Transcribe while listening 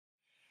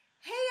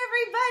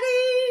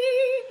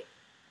everybody!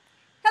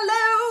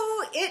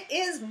 Hello, it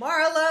is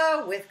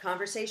Marla with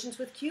Conversations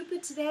with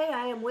Cupid. Today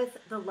I am with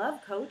the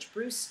Love Coach,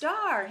 Bruce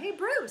Starr. Hey,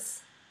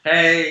 Bruce.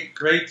 Hey,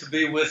 great to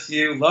be with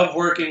you. Love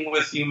working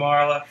with you,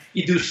 Marla.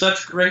 You do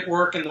such great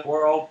work in the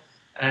world,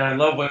 and I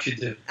love what you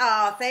do.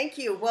 Oh, thank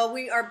you. Well,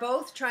 we are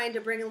both trying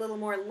to bring a little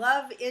more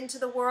love into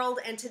the world,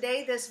 and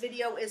today this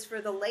video is for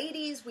the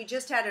ladies. We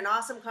just had an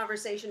awesome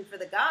conversation for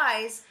the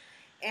guys,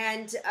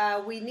 and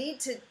we need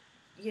to,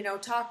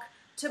 talk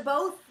to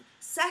both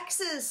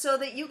sexes so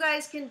that you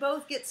guys can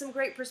both get some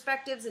great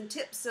perspectives and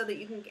tips so that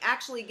you can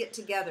actually get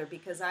together,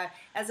 because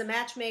as a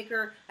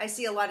matchmaker, I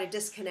see a lot of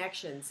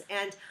disconnections.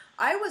 And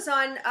I was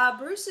on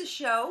Bruce's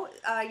show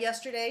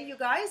yesterday, you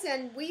guys,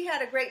 and we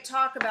had a great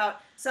talk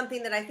about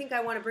something that I think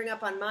I want to bring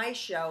up on my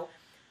show.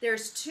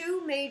 There's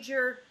two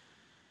major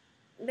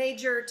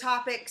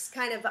topics,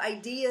 kind of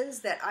ideas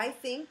that I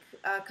think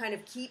kind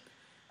of keep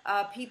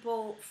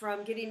people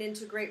from getting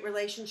into great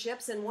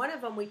relationships. And one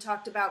of them we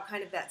talked about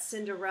kind of that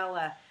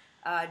Cinderella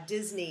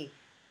Disney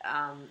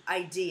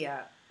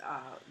idea,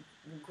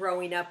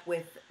 growing up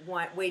with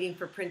waiting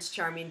for Prince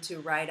Charming to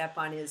ride up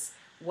on his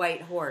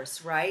white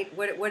horse, right?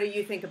 What do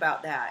you think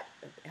about that?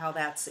 How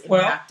that's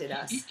impacted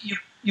us?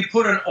 You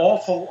put an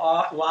awful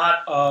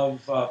lot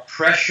of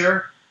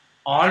pressure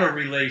on a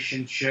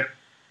relationship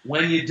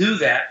when you do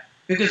that,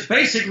 because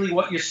basically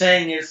what you're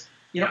saying is,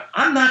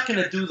 I'm not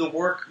going to do the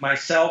work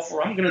myself,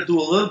 or I'm going to do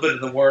a little bit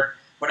of the work,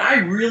 but I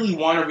really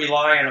want to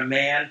rely on a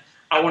man.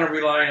 I want to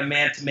rely on a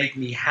man to make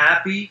me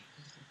happy.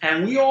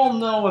 And we all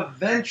know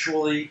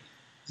eventually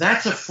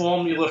that's a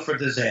formula for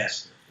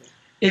disaster.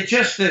 It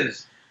just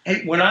is.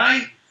 And when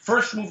I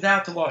first moved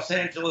out to Los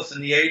Angeles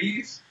in the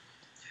 80s,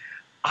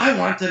 I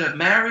wanted to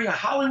marry a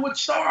Hollywood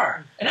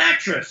star, an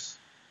actress.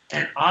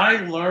 And I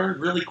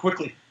learned really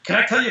quickly. Can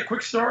I tell you a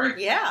quick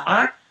story? Yeah.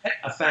 I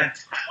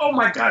met oh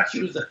my God,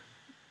 she was the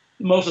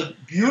most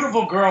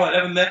beautiful girl I'd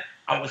ever met.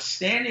 I was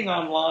standing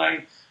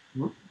online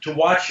to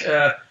watch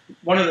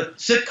one of the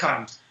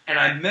sitcoms, and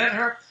I met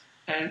her,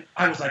 and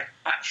I was like,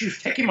 she was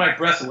taking my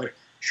breath away.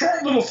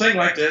 Short little thing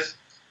like this,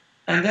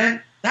 and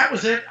then that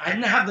was it. I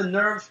didn't have the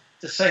nerve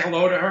to say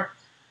hello to her.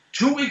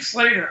 2 weeks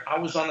later, I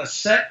was on a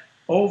set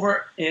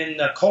over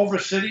in Culver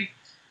City,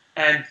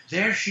 and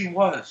there she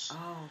was.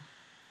 Oh.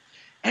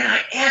 And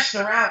I asked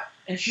her out,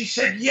 and she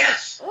said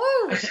yes.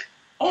 Ooh. I said,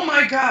 oh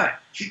my God.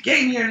 She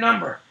gave me her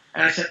number.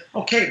 And I said,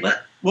 okay,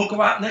 we'll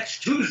go out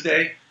next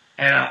Tuesday,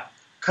 and I'll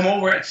come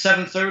over at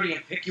 7:30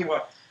 and pick you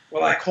up.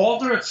 Well, I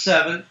called her at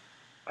 7.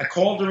 I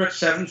called her at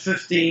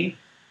 7:15,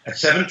 at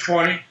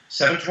 7:20,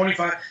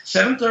 7:25,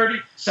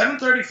 7:30,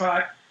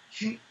 7:35.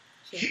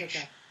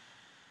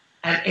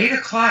 At 8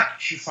 o'clock,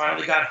 she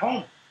finally got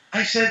home.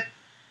 I said,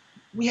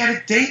 we had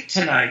a date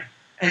tonight.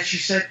 And she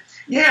said,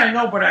 yeah, I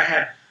know, but I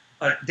had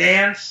a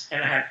dance,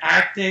 and I had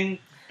acting,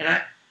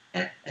 and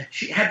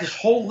she had this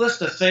whole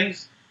list of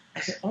things. I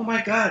said, oh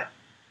my God,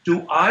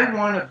 do I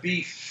want to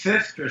be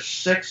 5th or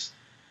 6th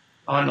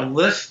on the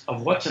list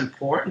of what's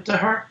important to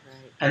her?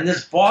 Right. And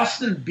this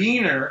Boston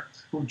Beaner,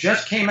 who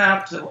just came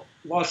out to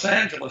Los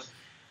Angeles,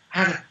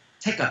 had to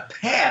take a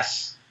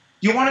pass.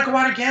 You want to go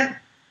out again?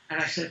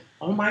 And I said,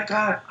 oh my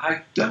God,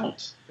 I don't.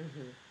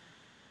 Mm-hmm.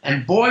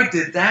 And boy,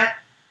 did that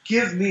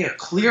give me a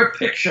clear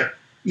picture.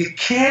 You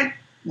can't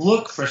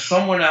look for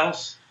someone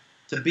else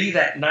to be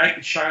that knight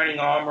in shining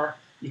armor.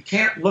 You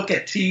can't look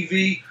at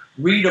TV,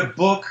 read a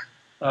book,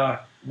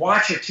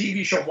 watch a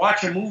TV show,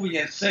 watch a movie,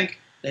 and think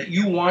that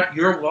you want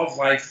your love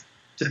life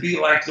to be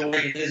like the way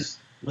it is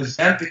with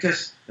them,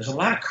 because there's a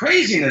lot of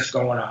craziness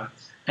going on,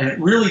 and it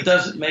really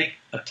doesn't make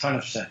a ton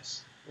of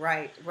sense.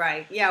 Right.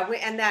 Yeah,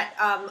 and that,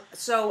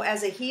 so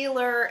as a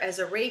healer, as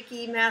a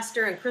Reiki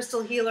master and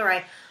crystal healer,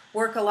 I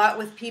work a lot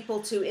with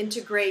people to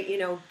integrate,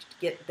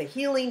 get the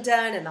healing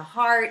done and the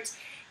heart.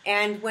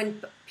 And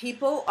when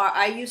people are,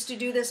 I used to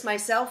do this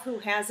myself, who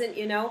hasn't,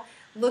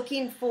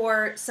 looking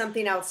for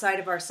something outside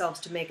of ourselves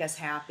to make us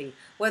happy.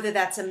 Whether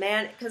that's a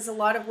man, because a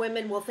lot of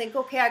women will think,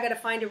 okay, I got to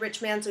find a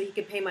rich man so he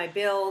can pay my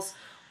bills,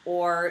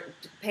 or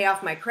pay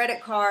off my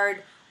credit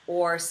card,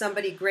 or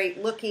somebody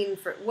great looking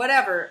for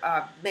whatever.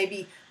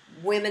 Maybe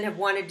women have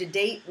wanted to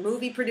date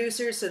movie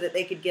producers so that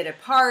they could get a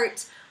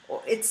part.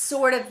 It's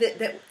sort of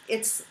that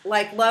it's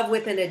like love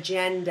with an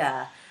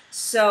agenda.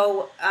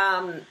 So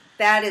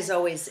that is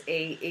always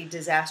a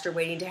disaster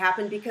waiting to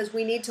happen, because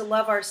we need to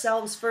love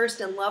ourselves first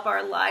and love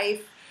our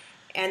life,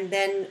 and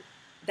then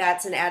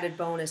that's an added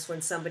bonus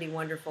when somebody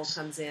wonderful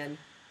comes in.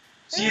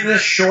 See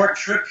this short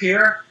trip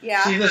here?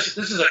 Yeah. See this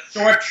is a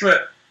short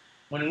trip.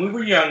 When we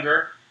were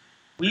younger,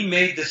 we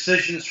made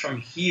decisions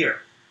from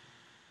here.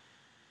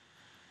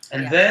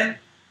 And then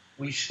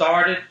we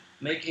started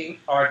making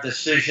our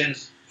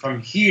decisions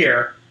from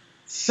here,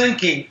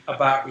 thinking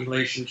about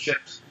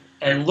relationships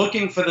and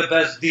looking for the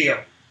best deal.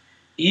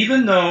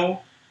 Even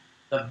though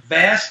the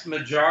vast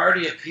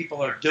majority of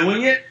people are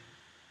doing it,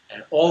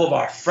 and all of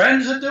our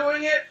friends are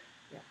doing it,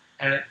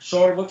 and it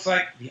sort of looks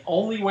like the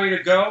only way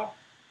to go,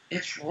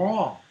 it's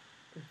wrong.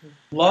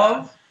 Mm-hmm.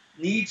 Love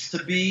needs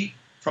to be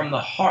from the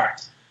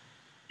heart.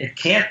 It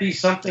can't be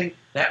something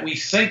that we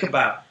think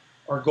about.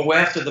 or go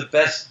after the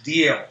best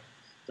deal.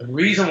 The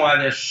reason why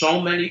there's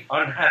so many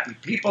unhappy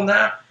people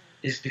now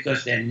is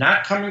because they're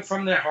not coming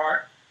from their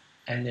heart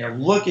and they're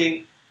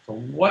looking for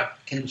what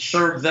can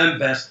serve them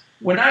best.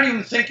 We're not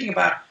even thinking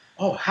about,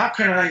 oh, how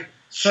can I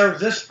serve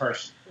this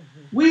person?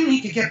 We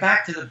need to get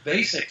back to the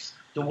basics,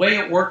 the way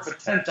it worked for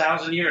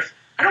 10,000 years.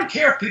 I don't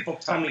care if people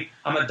tell me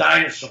I'm a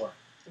dinosaur.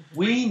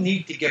 We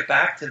need to get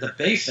back to the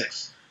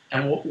basics.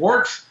 And what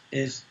works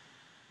is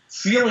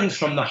feelings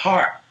from the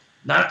heart,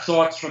 not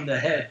thoughts from the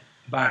head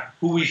about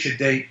who we should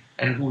date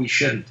and who we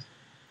shouldn't.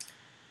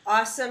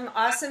 Awesome,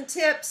 awesome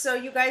tips. So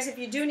you guys, if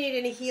you do need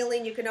any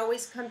healing, you can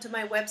always come to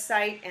my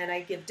website, and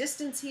I give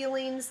distance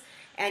healings,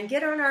 and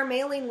get on our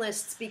mailing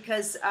lists,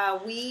 because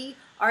we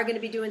are going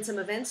to be doing some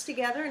events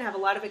together and have a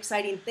lot of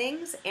exciting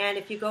things. And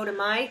if you go to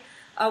my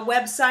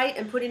website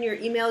and put in your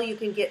email, you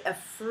can get a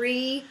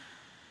free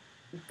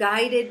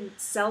guided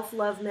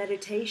self-love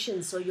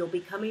meditation, so you'll be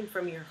coming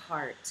from your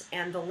heart.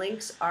 And the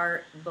links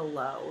are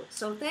below.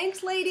 So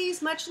thanks,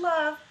 ladies. Much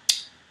love.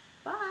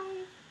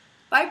 Bye.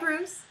 Bye,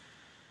 Bruce.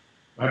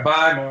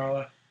 Bye-bye,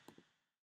 Marla.